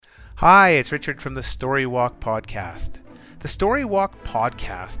Hi, it's Richard from the Story Walk Podcast. The Story Walk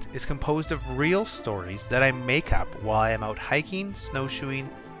Podcast is composed of real stories that I make up while I am out hiking, snowshoeing,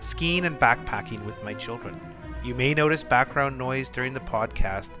 skiing, and backpacking with my children. You may notice background noise during the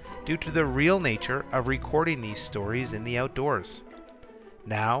podcast due to the real nature of recording these stories in the outdoors.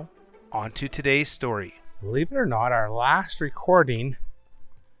 Now, on to today's story. Believe it or not, our last recording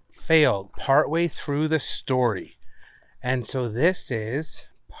failed partway through the story. And so this is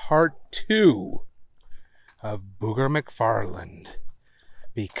part 2 of Booger McFarland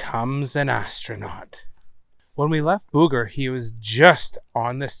becomes an astronaut. When we left Booger, he was just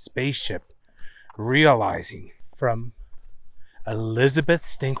on the spaceship, realizing from Elizabeth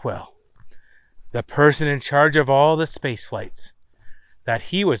Stinkwell, the person in charge of all the space flights, that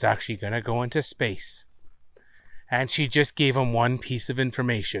he was actually going to go into space. And she just gave him one piece of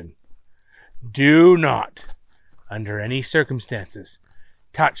information. Do not, under any circumstances,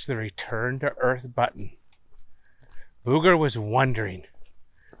 touch the return to Earth button. Booger was wondering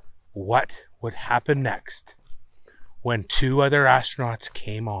what would happen next when 2 other astronauts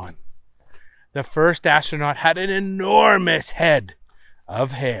came on. The first astronaut had an enormous head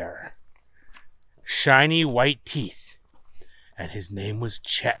of hair, shiny white teeth, and his name was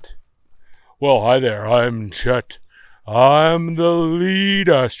Chet. Well, hi there, I'm Chet. I'm the lead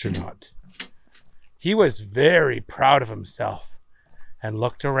astronaut. He was very proud of himself and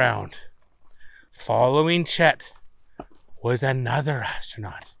looked around. Following Chet was another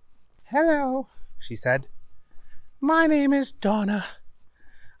astronaut. Hello, she said. My name is Donna.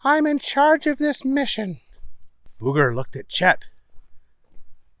 I'm in charge of this mission. Booger looked at Chet.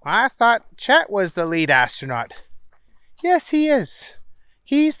 I thought Chet was the lead astronaut. Yes, he is.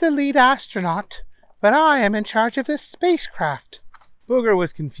 He's the lead astronaut, but I am in charge of this spacecraft. Booger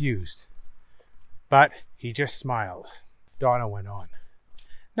was confused, but he just smiled. Donna went on.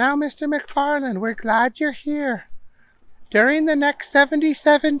 Now, Mr. McFarland, we're glad you're here. During the next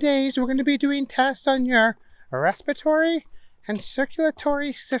 77 days, we're going to be doing tests on your respiratory and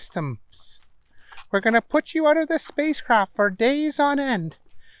circulatory systems. We're going to put you out of the spacecraft for days on end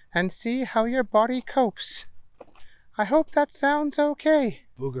and see how your body copes. I hope that sounds okay.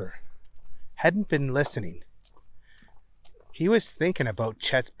 Booger hadn't been listening. He was thinking about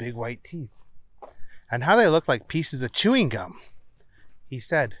Chet's big white teeth and how they looked like pieces of chewing gum. He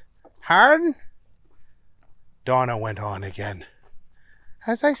said, Pardon? Donna went on again.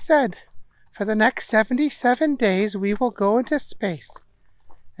 As I said, for the next 77 days we will go into space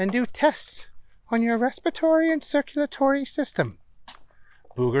and do tests on your respiratory and circulatory system.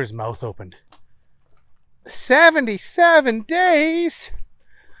 Booger's mouth opened. 77 days?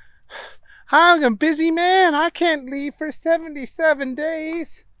 I'm a busy man. I can't leave for 77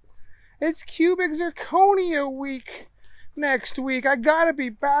 days. It's cubic zirconia week. Next week, I gotta be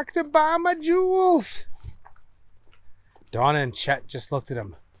back to buy my jewels. Donna and Chet just looked at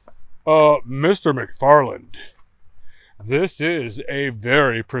him. Mr. McFarland, this is a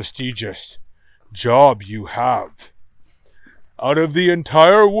very prestigious job you have. Out of the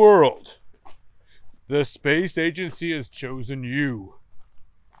entire world, the space agency has chosen you.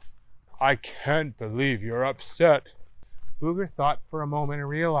 I can't believe you're upset. Booger thought for a moment and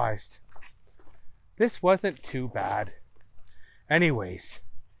realized this wasn't too bad. Anyways,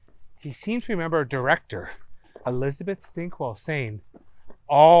 he seemed to remember director Elizabeth Stinkwell saying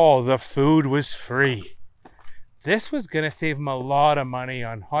all the food was free. This was going to save him a lot of money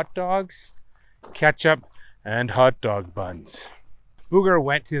on hot dogs, ketchup, and hot dog buns. Booger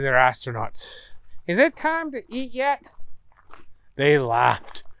went to their astronauts. Is it time to eat yet? They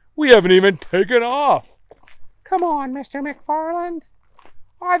laughed. We haven't even taken off. Come on, Mr. McFarland.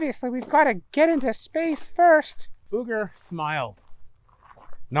 Obviously, we've got to get into space first. Booger smiled,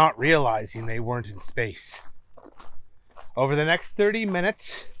 not realizing they weren't in space. Over the next 30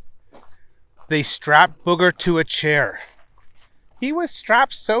 minutes, they strapped Booger to a chair. He was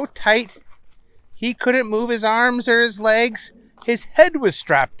strapped so tight, he couldn't move his arms or his legs. His head was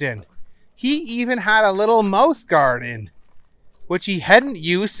strapped in. He even had a little mouth guard in, which he hadn't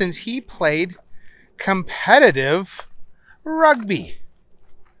used since he played competitive rugby.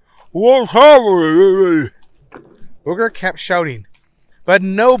 What's happening? Booger kept shouting, but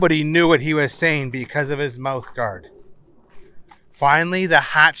nobody knew what he was saying because of his mouth guard. Finally, the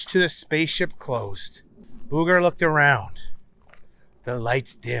hatch to the spaceship closed. Booger looked around. The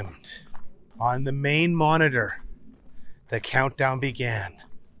lights dimmed. On the main monitor, the countdown began.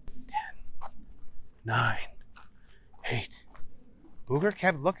 10, 9, 8. Booger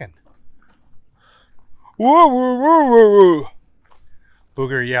kept looking. Whoa, whoa, whoa, whoa, whoa.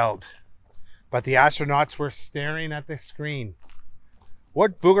 Booger yelled, but the astronauts were staring at the screen.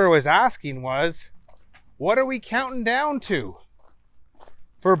 What Booger was asking was, what are we counting down to?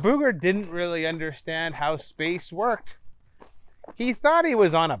 For Booger didn't really understand how space worked. He thought he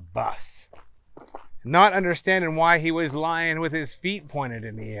was on a bus, not understanding why he was lying with his feet pointed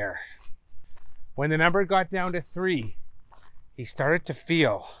in the air. When the number got down to 3, he started to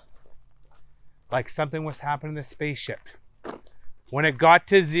feel like something was happening to the spaceship. When it got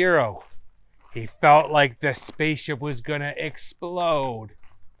to 0, he felt like the spaceship was gonna explode.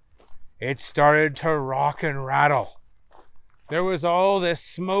 It started to rock and rattle. There was all this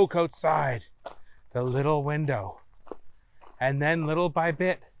smoke outside the little window. And then little by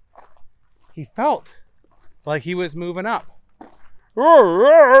bit, he felt like he was moving up.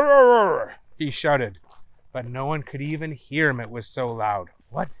 He shouted, but no one could even hear him. It was so loud.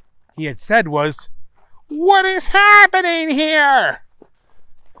 What he had said was, "What is happening here?"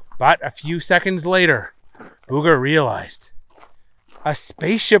 But a few seconds later, Booger realized a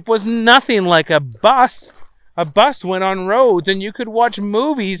spaceship was nothing like a bus. A bus went on roads and you could watch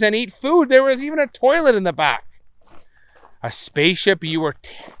movies and eat food. There was even a toilet in the back. A spaceship, you were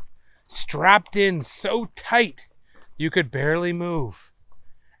strapped in so tight you could barely move.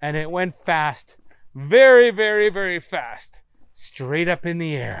 And it went fast, very, very, very fast, straight up in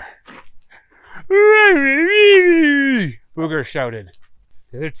the air. Booger shouted.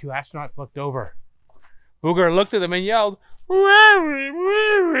 The other 2 astronauts looked over. Booger looked at them and yelled,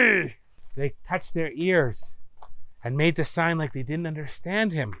 They touched their ears and made the sign like they didn't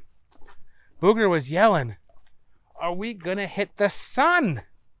understand him. Booger was yelling, "Are we gonna hit the sun?"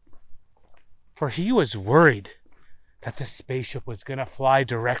 For he was worried that the spaceship was gonna fly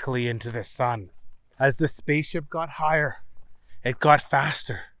directly into the sun. As the spaceship got higher, it got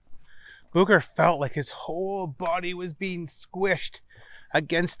faster. Booger felt like his whole body was being squished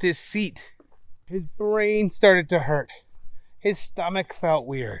against his seat. His brain started to hurt. His stomach felt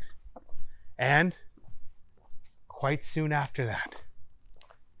weird. And quite soon after that,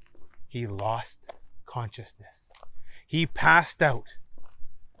 he lost consciousness. He passed out.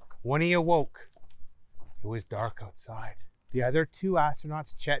 When he awoke, it was dark outside. The other 2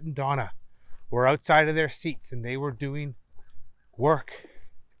 astronauts, Chet and Donna, were outside of their seats and they were doing work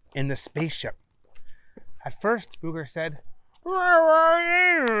in the spaceship. At first, Booger said,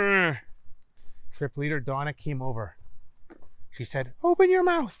 Trip leader Donna came over. She said, "Open your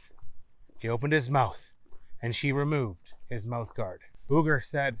mouth." He opened his mouth and she removed his mouth guard. Booger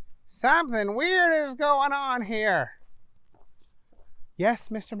said, "Something weird is going on here." "Yes,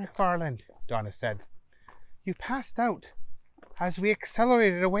 Mr. McFarland," Donna said. "You passed out as we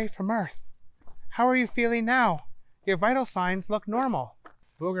accelerated away from Earth. How are you feeling now? Your vital signs look normal."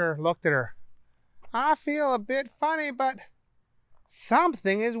 Booger looked at her. "I feel a bit funny, but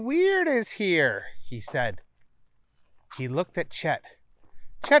something is weird is here," he said. He looked at Chet.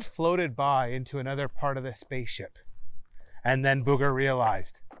 Chet floated by into another part of the spaceship. And then Booger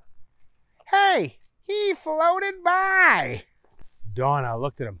realized, "Hey, he floated by." Donna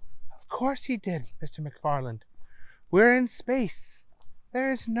looked at him. "Of course he did, Mr. McFarland. We're in space. There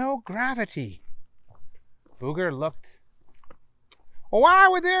is no gravity." Booger looked. "Why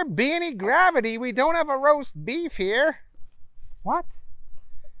would there be any gravity? We don't have a roast beef here." "What?"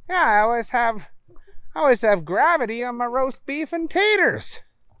 "Yeah, I always have gravity on my roast beef and taters."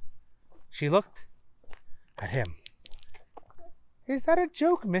 She looked at him. "Is that a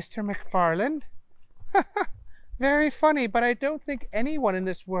joke, Mr. McFarland?" "Very funny, but I don't think anyone in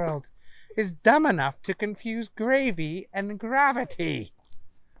this world is dumb enough to confuse gravy and gravity."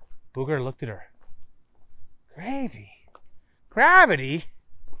 Booger looked at her. Gravity?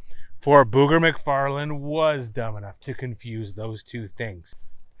 For Booger McFarland was dumb enough to confuse those 2 things.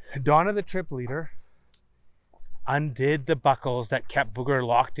 Donna, the trip leader, undid the buckles that kept Booger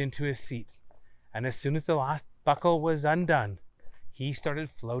locked into his seat. And as soon as the last buckle was undone, he started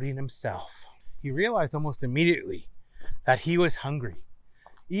floating himself. He realized almost immediately that he was hungry.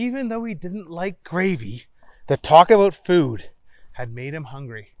 Even though he didn't like gravy, the talk about food had made him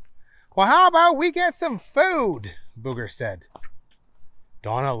hungry. "Well, how about we get some food?" Booger said.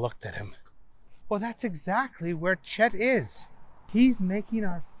 Donna looked at him. "Well, that's exactly where Chet is. He's making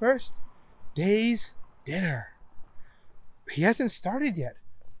our first day's dinner. He hasn't started yet.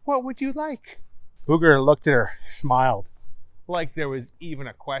 What would you like?" Booger looked at her, smiled, like there was even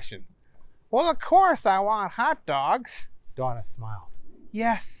a question. "Well, of course I want hot dogs." Donna smiled.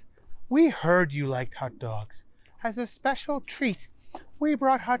 "Yes, we heard you liked hot dogs. As a special treat, we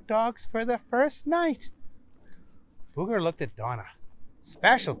brought hot dogs for the first night." Booger looked at Donna.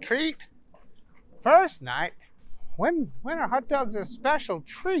 "Special treat? First night? When are hot dogs a special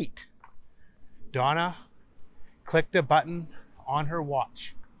treat?" Donna clicked a button on her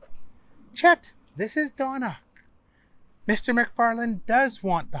watch. Chet, this is Donna. Mr. McFarland does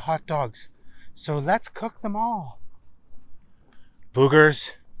want the hot dogs, so let's cook them all.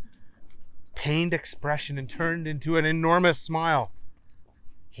 Booger's pained expression and turned into an enormous smile.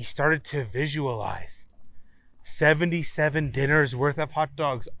 He started to visualize 77 dinners worth of hot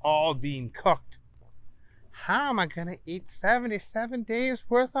dogs all being cooked. How am I going to eat 77 days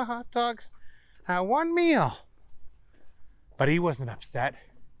worth of hot dogs at one meal? But he wasn't upset.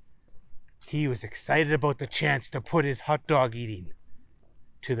 He was excited about the chance to put his hot dog eating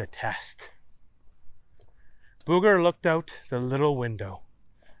to the test. Booger looked out the little window,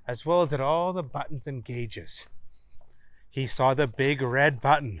 as well as at all the buttons and gauges. He saw the big red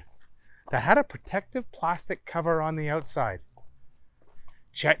button that had a protective plastic cover on the outside.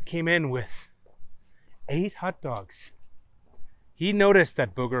 Chet came in with 8 hot dogs. He noticed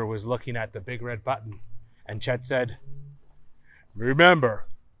that Booger was looking at the big red button, and Chet said, "Remember,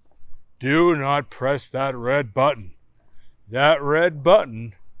 do not press that red button. That red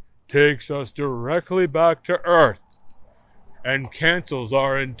button takes us directly back to Earth and cancels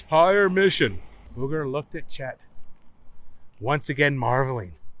our entire mission." Booger looked at Chet, once again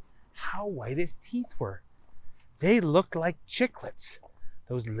marveling how white his teeth were. They looked like chiclets,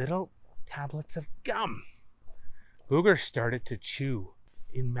 those little tablets of gum. Booger started to chew,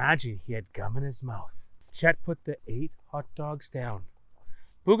 imagining he had gum in his mouth. Chet put the 8 hot dogs down.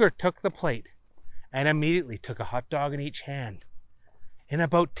 Booger took the plate and immediately took a hot dog in each hand. In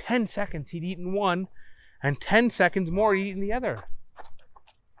about 10 seconds, he'd eaten one, and 10 seconds more, he'd eaten the other.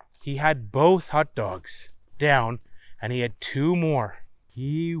 He had both hot dogs down, and he had 2 more.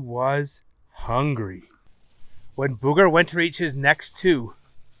 He was hungry. When Booger went to reach his next 2,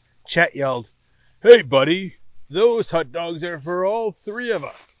 Chet yelled, "Hey, buddy, those hot dogs are for all 3 of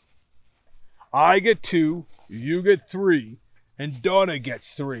us. I get 2, you get 3, and Donna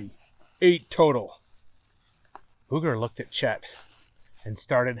gets 3. 8 total." Booger looked at Chet and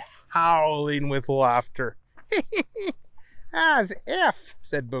started howling with laughter. "As if,"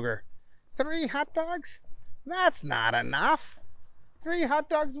 said Booger. 3 hot dogs? That's not enough. 3 hot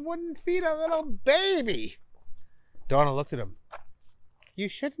dogs wouldn't feed a little baby." Donna looked at him. "You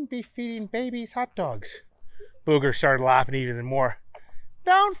shouldn't be feeding babies hot dogs." Booger started laughing even more.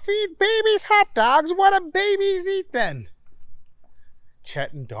 "Don't feed babies hot dogs. What do babies eat then?"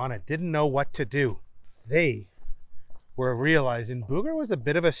 Chet and Donna didn't know what to do. They were realizing Booger was a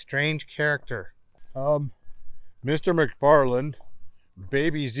bit of a strange character. Mr. McFarland,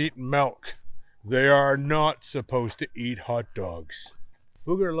 babies eat milk. They are not supposed to eat hot dogs."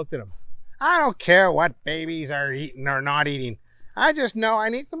 Booger looked at him. "I don't care what babies are eating or not eating. I just know I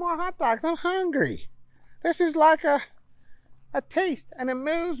need some more hot dogs. I'm hungry. This is like a taste, an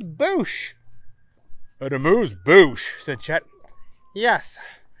amuse-bouche." "An amuse-bouche," said Chet. "Yes,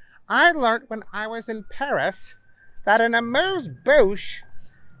 I learned when I was in Paris that an amuse-bouche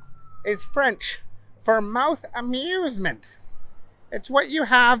is French for mouth amusement. It's what you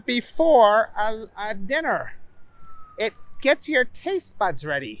have before a dinner. It gets your taste buds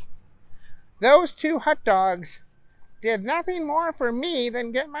ready. Those 2 hot dogs did nothing more for me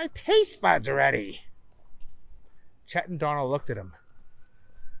than get my taste buds ready." Chet and Donna looked at him.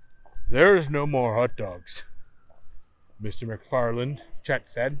 "There's no more hot dogs, Mr. McFarland," Chet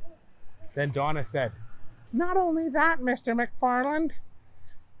said. Then Donna said, "Not only that, Mr. McFarland,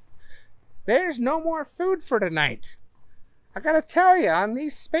 there's no more food for tonight. I gotta tell you, on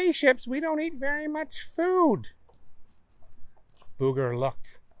these spaceships, we don't eat very much food." Booger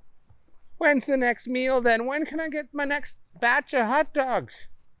looked. "When's the next meal then? When can I get my next batch of hot dogs?"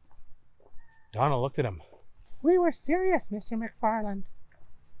 Donna looked at him. "We were serious, Mr. McFarland.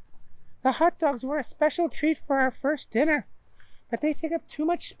 The hot dogs were a special treat for our first dinner, but they take up too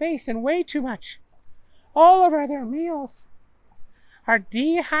much space and way too much. All of our other meals are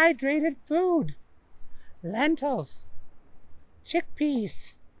dehydrated food. Lentils,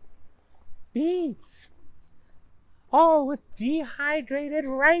 chickpeas, beans, all with dehydrated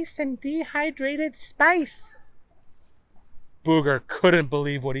rice and dehydrated spice." Booger couldn't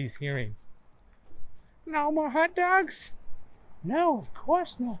believe what he's hearing. "No more hot dogs?" "No, of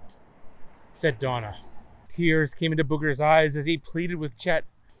course not," said Donna. Tears came into Booger's eyes as he pleaded with Chet.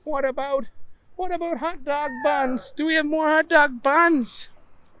 What about hot dog buns? Do we have more hot dog buns?"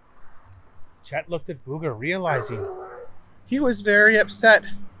 Chet looked at Booger, realizing he was very upset.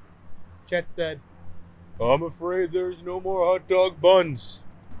 Chet said, "I'm afraid there's no more hot dog buns."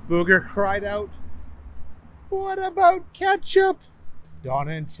 Booger cried out, "What about ketchup?"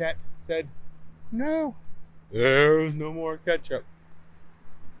 Donna and Chet said, "No, there's no more ketchup."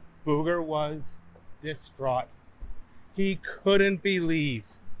 Booger was distraught. He couldn't believe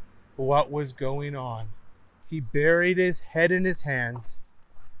what was going on. He buried his head in his hands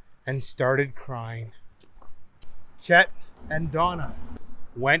and started crying. Chet and Donna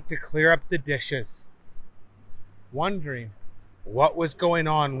went to clear up the dishes, wondering what was going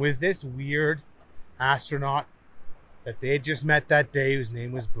on with this weird astronaut that they had just met that day, whose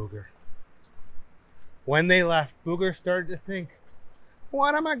name was Booger. When they left, Booger started to think,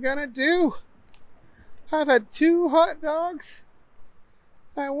 what am I gonna do? I've had 2 hot dogs.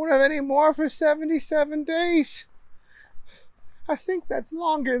 I won't have any more for 77 days. I think that's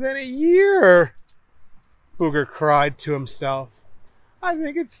longer than a year. Booger cried to himself. I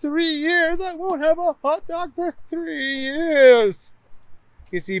think it's 3 years. I won't have a hot dog for 3 years.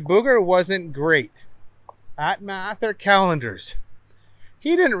 You see, Booger wasn't great at math or calendars.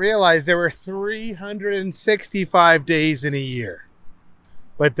 He didn't realize there were 365 days in a year.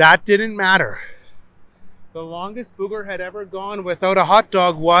 But that didn't matter. The longest Booger had ever gone without a hot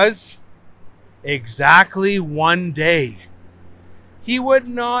dog was exactly 1 day. He would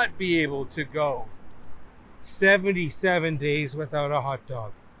not be able to go 77 days without a hot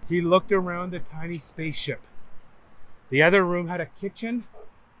dog. He looked around the tiny spaceship. The other room had a kitchen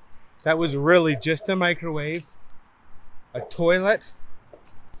that was really just a microwave, a toilet,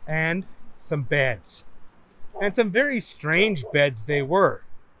 and some beds. And some very strange beds they were.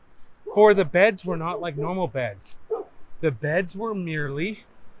 For the beds were not like normal beds. The beds were merely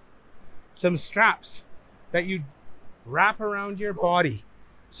some straps that you'd wrap around your body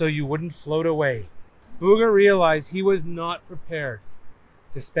so you wouldn't float away. Booger realized he was not prepared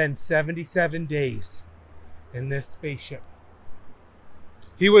to spend 77 days in this spaceship.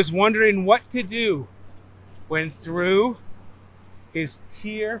 He was wondering what to do when through his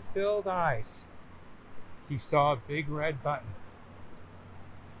tear-filled eyes, he saw a big red button.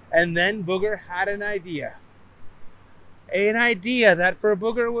 And then Booger had an idea. An idea that for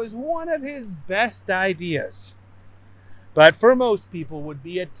Booger was one of his best ideas. But for most people would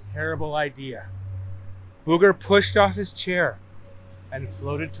be a terrible idea. Booger pushed off his chair and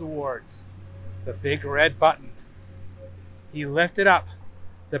floated towards the big red button. He lifted up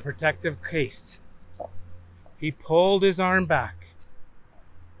the protective case. He pulled his arm back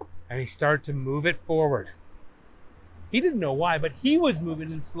and he started to move it forward. He didn't know why, but he was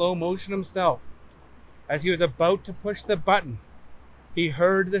moving in slow motion himself. As he was about to push the button, he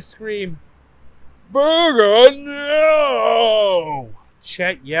heard the scream, Booger, no!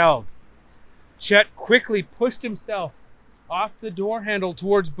 Chet yelled. Chet quickly pushed himself off the door handle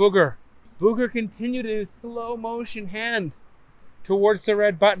towards Booger. Booger continued in his slow motion hand towards the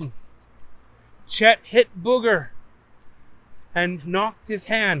red button. Chet hit Booger and knocked his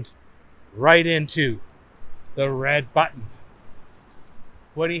hand right into the red button.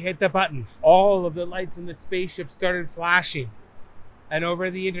 When he hit the button, all of the lights in the spaceship started flashing, and over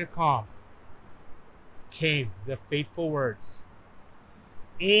the intercom came the fateful words,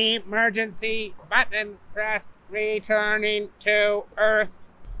 emergency button pressed, returning to Earth.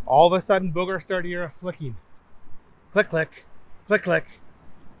 All of a sudden, Booger started to hear a flicking. Click, click, click, click,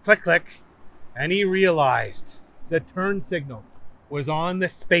 click, click, and he realized the turn signal was on the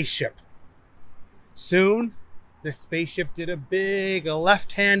spaceship. Soon, the spaceship did a big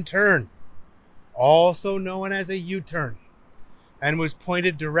left-hand turn, also known as a U-turn, and was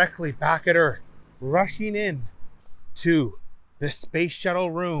pointed directly back at Earth. Rushing in to the space shuttle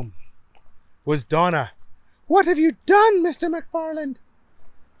room was Donna. What have you done, Mr. McFarland?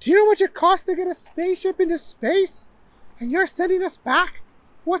 Do you know what it costs to get a spaceship into space? And you're sending us back?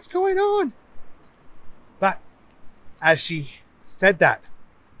 What's going on? But as she said that,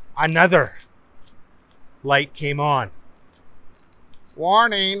 another light came on.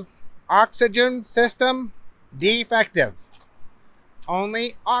 Warning, oxygen system defective.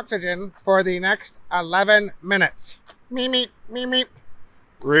 Only oxygen for the next 11 minutes. Meep, meep, meep, meep.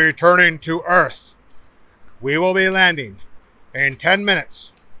 Returning to Earth. We will be landing in 10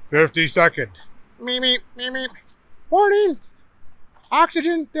 minutes, 50 seconds. Meep, meep, meep, meep. Warning,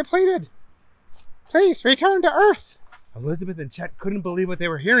 oxygen depleted. Please return to Earth. Elizabeth and Chet couldn't believe what they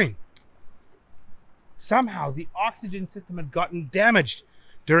were hearing. Somehow the oxygen system had gotten damaged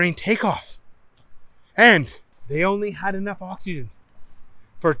during takeoff. And they only had enough oxygen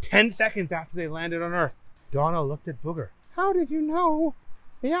for 10 seconds after they landed on Earth. Donna looked at Booger. How did you know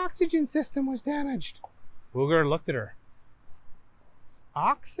the oxygen system was damaged? Booger looked at her.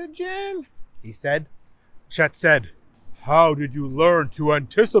 Oxygen? He said. Chet said, how did you learn to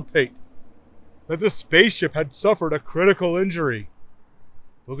anticipate that the spaceship had suffered a critical injury?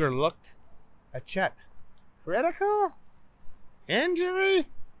 Booger looked at Chet. Critical injury?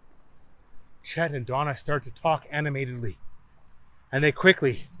 Chet and Donna start to talk animatedly, and they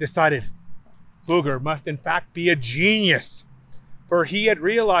quickly decided Booger must in fact be a genius, for he had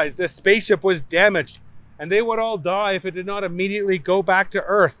realized the spaceship was damaged and they would all die if it did not immediately go back to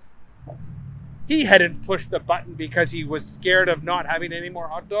Earth. He hadn't pushed the button because he was scared of not having any more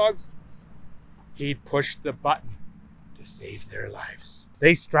hot dogs. He'd pushed the button to save their lives.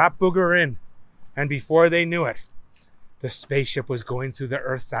 They strapped Booger in, and before they knew it, the spaceship was going through the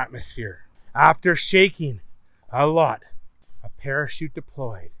Earth's atmosphere. After shaking a lot, a parachute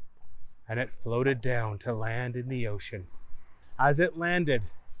deployed, and it floated down to land in the ocean. As it landed,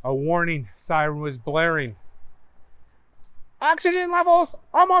 a warning siren was blaring. Oxygen levels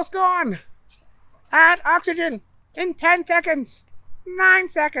almost gone. Add oxygen in 10 seconds, 9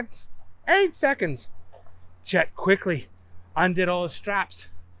 seconds, 8 seconds. Chet quickly undid all his straps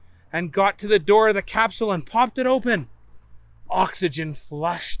and got to the door of the capsule and popped it open. Oxygen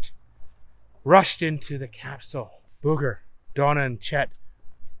rushed into the capsule. Booger, Donna, and Chet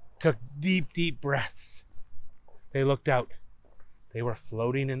took deep, deep breaths. They looked out. They were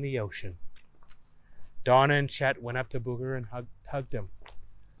floating in the ocean. Donna and Chet went up to Booger and hugged him.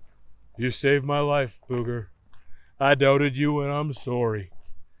 You saved my life, Booger. I doubted you and I'm sorry.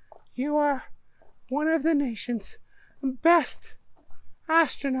 You are one of the nation's best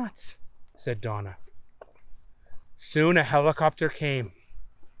astronauts, said Donna. Soon a helicopter came,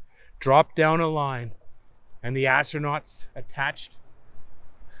 dropped down a line, and the astronauts attached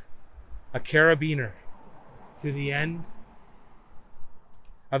a carabiner to the end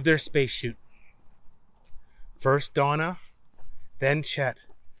of their space chute. First Donna, then Chet,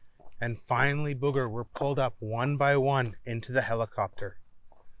 and finally Booger were pulled up one by one into the helicopter,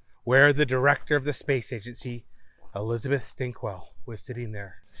 where the director of the space agency, Elizabeth Stinkwell, was sitting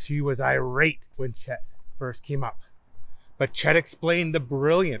there. She was irate when Chet first came up, but Chet explained the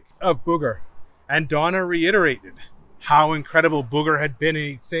brilliance of Booger, and Donna reiterated how incredible Booger had been and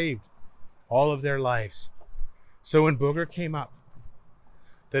he'd saved all of their lives. So when Booger came up,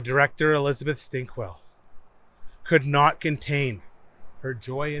 the director, Elizabeth Stinkwell, could not contain her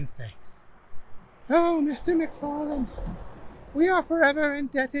joy and thanks. Oh, Mr. McFarland, we are forever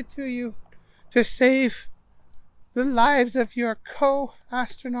indebted to you to save the lives of your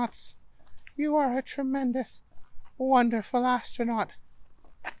co-astronauts. You are a tremendous, wonderful astronaut.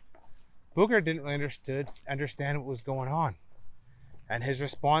 Booger didn't really understand what was going on, and his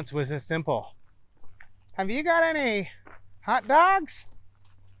response was as simple. Have you got any hot dogs?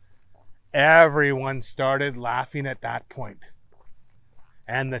 Everyone started laughing at that point,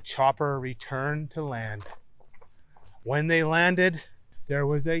 and the chopper returned to land. When they landed, there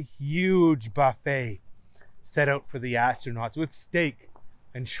was a huge buffet set out for the astronauts with steak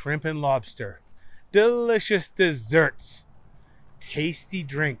and shrimp and lobster, delicious desserts, tasty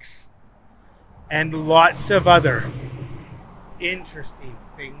drinks, and lots of other interesting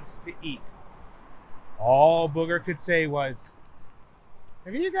things to eat. All Booger could say was,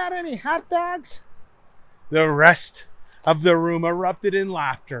 have you got any hot dogs? The rest of the room erupted in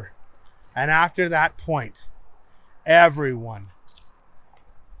laughter, and after that point, everyone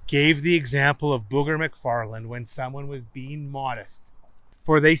gave the example of Booger McFarland when someone was being modest,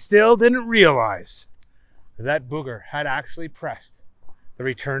 for they still didn't realize that Booger had actually pressed the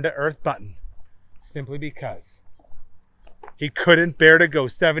return to Earth button simply because he couldn't bear to go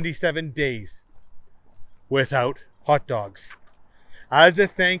 77 days without hot dogs. As a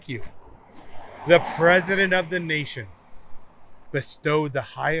thank you, the President of the nation bestowed the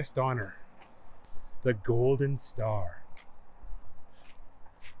highest honor, the Golden Star,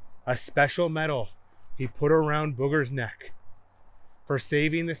 a special medal he put around Booger's neck for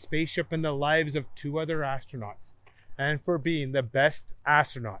saving the spaceship and the lives of 2 other astronauts, and for being the best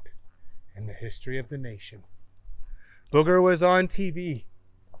astronaut in the history of the nation. Booger was on TV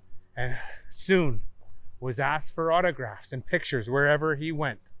and soon was asked for autographs and pictures wherever he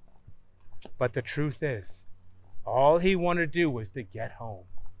went. But the truth is, all he wanted to do was to get home,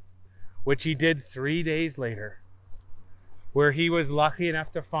 which he did 3 days later, where he was lucky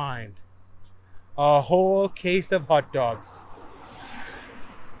enough to find a whole case of hot dogs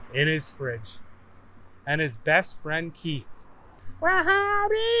in his fridge, and his best friend Keith. Well,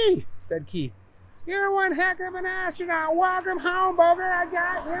 howdy, said Keith. You're one heck of an astronaut. Welcome home, Booger. I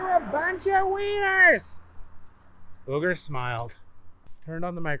got you a bunch of wieners. Booger smiled, turned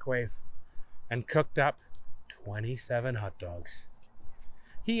on the microwave, and cooked up 27 hot dogs.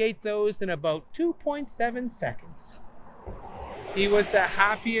 He ate those in about 2.7 seconds. He was the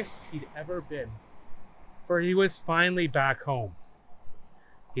happiest he'd ever been, for he was finally back home.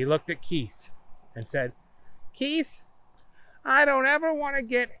 He looked at Keith and said, Keith, I don't ever want to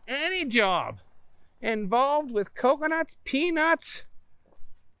get any job involved with coconuts, peanuts,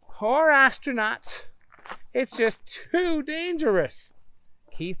 or astronauts. It's just too dangerous.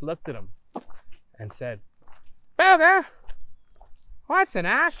 Keith looked at him and said, Booger, what's an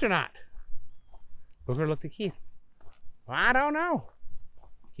astronaut? Booger looked at Keith. I don't know.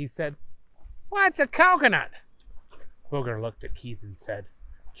 Keith said, what's a coconut? Booger looked at Keith and said,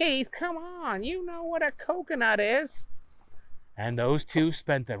 Keith, come on, you know what a coconut is. And those two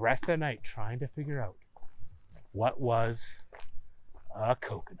spent the rest of the night trying to figure out what was a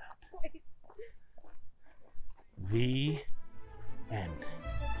coconut. The end.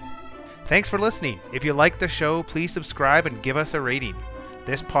 Thanks for listening. If you like the show, please subscribe and give us a rating.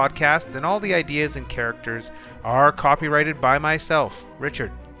 This podcast and all the ideas and characters are copyrighted by myself,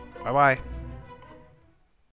 Richard. Bye-bye.